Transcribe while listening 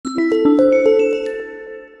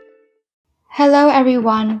Hello,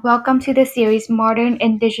 everyone. Welcome to the series Modern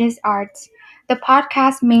Indigenous Arts. The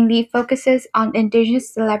podcast mainly focuses on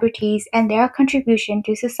Indigenous celebrities and their contribution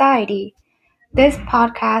to society. This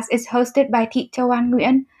podcast is hosted by Tito Wan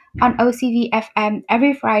Nguyen on OCV FM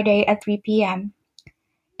every Friday at 3 p.m.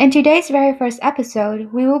 In today's very first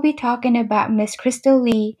episode, we will be talking about Miss Crystal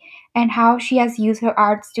Lee and how she has used her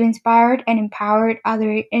arts to inspire and empower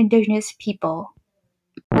other Indigenous people.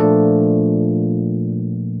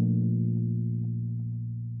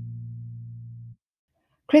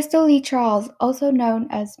 Crystal Lee Charles, also known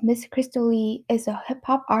as Miss Crystal Lee, is a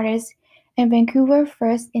hip-hop artist and Vancouver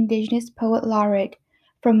First Indigenous Poet Laureate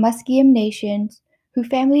from Musqueam Nations, whose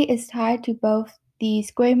family is tied to both the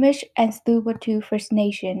Squamish and Tsleil-Waututh First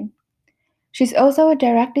Nation. She's also a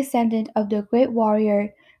direct descendant of the great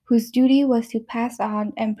warrior whose duty was to pass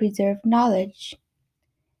on and preserve knowledge.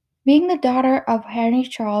 Being the daughter of Henry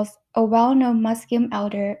Charles, a well-known Musqueam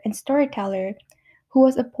elder and storyteller, who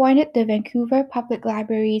was appointed the Vancouver Public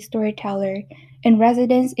Library Storyteller in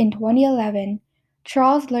Residence in 2011,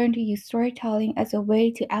 Charles learned to use storytelling as a way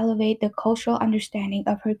to elevate the cultural understanding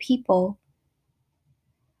of her people.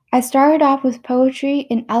 I started off with poetry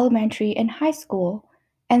in elementary and high school,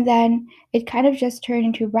 and then it kind of just turned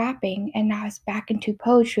into rapping, and now it's back into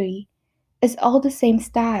poetry. It's all the same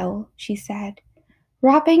style, she said.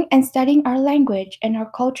 Rapping and studying our language and our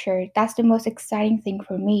culture, that's the most exciting thing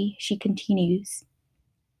for me, she continues.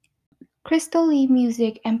 Crystal Lee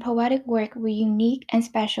music and poetic work were unique and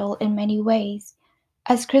special in many ways.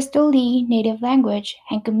 As Crystal Lee native language,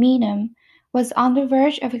 Hankaminam, was on the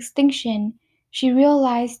verge of extinction, she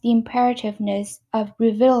realized the imperativeness of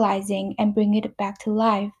revitalizing and bringing it back to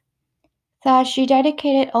life. Thus, she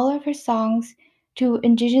dedicated all of her songs to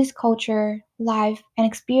Indigenous culture, life, and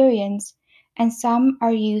experience, and some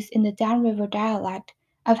are used in the downriver dialect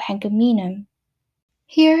of Hankaminam.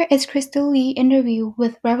 Here is Crystal Lee interview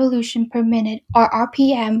with Revolution Per Minute or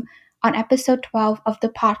RPM on episode 12 of the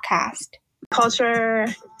podcast. Culture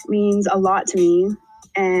means a lot to me,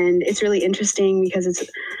 and it's really interesting because it's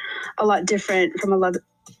a lot different from a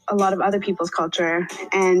lot of other people's culture,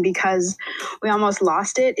 and because we almost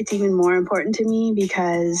lost it, it's even more important to me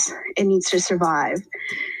because it needs to survive.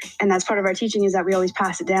 And that's part of our teaching, is that we always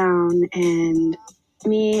pass it down. And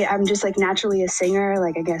me, I'm just like naturally a singer.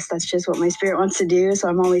 Like, I guess that's just what my spirit wants to do. So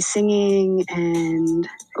I'm always singing, and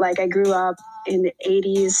like I grew up in the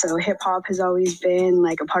 80s, so hip hop has always been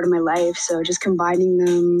like a part of my life. So just combining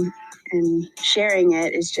them and sharing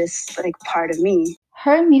it is just like part of me.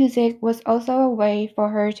 Her music was also a way for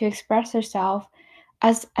her to express herself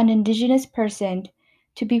as an Indigenous person,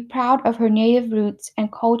 to be proud of her native roots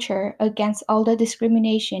and culture against all the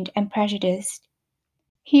discrimination and prejudice.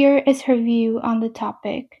 Here is her view on the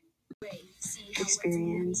topic.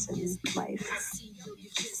 Experience and life.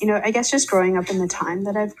 I guess just growing up in the time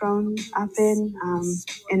that I've grown up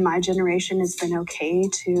in my generation, it's been okay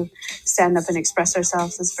to stand up and express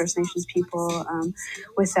ourselves as First Nations people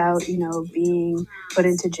without, being put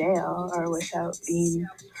into jail or without being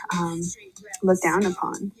looked down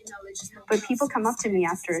upon. But people come up to me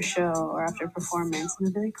after a show or after a performance, and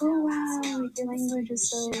they'll be like, "Oh wow, like, your language is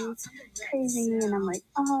so crazy," and I'm like,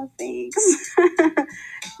 "Oh, thanks."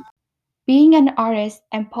 Being an artist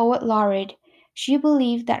and poet laureate, she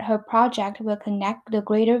believed that her project will connect the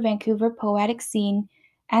greater Vancouver poetic scene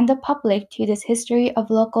and the public to this history of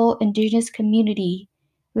local Indigenous community,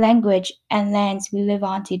 language, and lands we live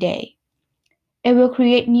on today. It will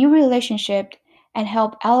create new relationships and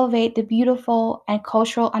help elevate the beautiful and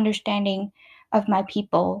cultural understanding of my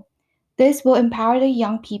people. This will empower the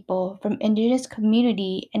young people from Indigenous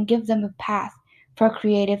community and give them a path for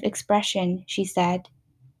creative expression, she said.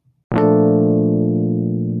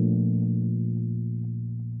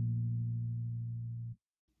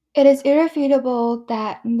 It is irrefutable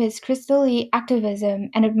that Ms. Crystal Lee activism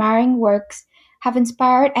and admiring works have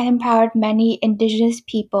inspired and empowered many Indigenous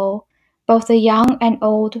people, both the young and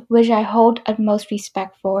old, which I hold utmost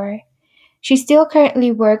respect for. She still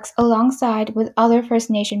currently works alongside with other First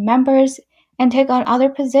Nation members and take on other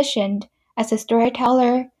positions as a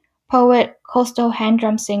storyteller, poet, coastal hand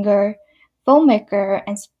drum singer, filmmaker,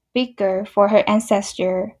 and speaker for her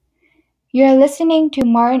ancestor. You are listening to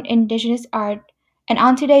Modern Indigenous Art, and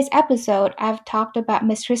on today's episode, I've talked about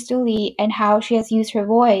Miss Crystal Lee and how she has used her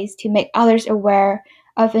voice to make others aware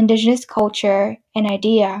of Indigenous culture and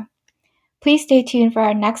idea. Please stay tuned for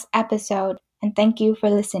our next episode, and thank you for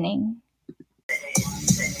listening.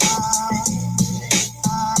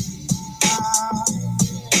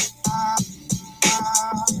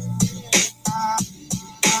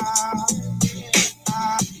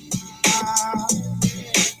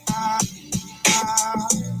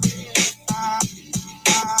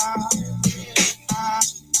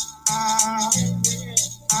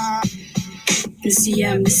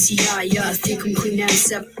 Nusiyem nisiyaya Thikum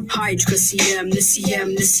kunansep Hydrosiyem Nisiyem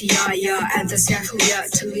nisiyaya Anthas yakliya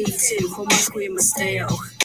Talitin Homasquim Masteo